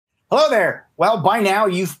Hello there. Well, by now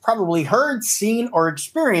you've probably heard, seen, or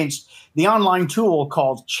experienced the online tool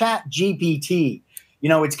called ChatGPT.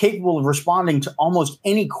 It's capable of responding to almost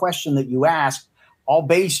any question that you ask, all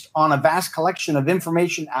based on a vast collection of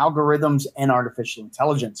information, algorithms, and artificial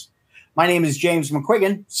intelligence. My name is James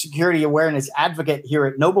McQuiggan, security awareness advocate here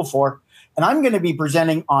at KnowBe4, and I'm going to be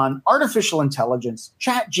presenting on artificial intelligence,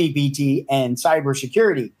 ChatGPT, and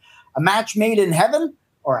cybersecurity. A match made in heaven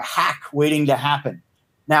or a hack waiting to happen?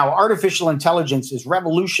 Now, artificial intelligence is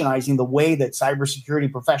revolutionizing the way that cybersecurity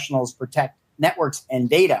professionals protect networks and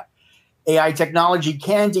data. AI technology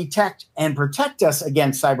can detect and protect us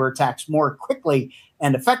against cyber attacks more quickly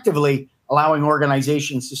and effectively, allowing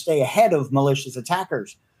organizations to stay ahead of malicious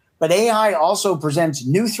attackers. But AI also presents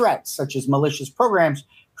new threats, such as malicious programs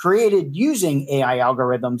created using AI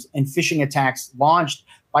algorithms and phishing attacks launched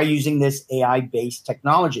by using this AI-based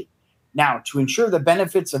technology. Now, to ensure the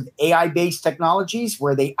benefits of AI-based technologies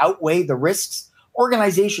where they outweigh the risks,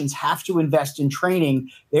 organizations have to invest in training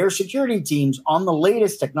their security teams on the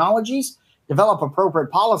latest technologies, develop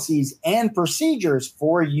appropriate policies and procedures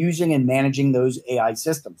for using and managing those AI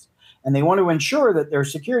systems. And they want to ensure that their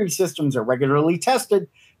security systems are regularly tested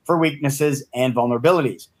for weaknesses and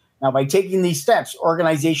vulnerabilities. Now, by taking these steps,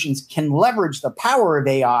 organizations can leverage the power of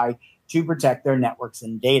AI to protect their networks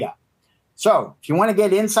and data. So if you want to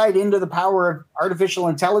get insight into the power of artificial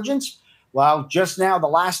intelligence, well, just now, the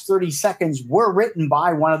last 30 seconds were written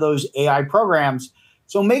by one of those AI programs.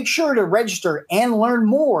 So make sure to register and learn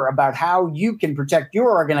more about how you can protect your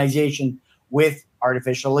organization with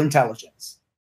artificial intelligence.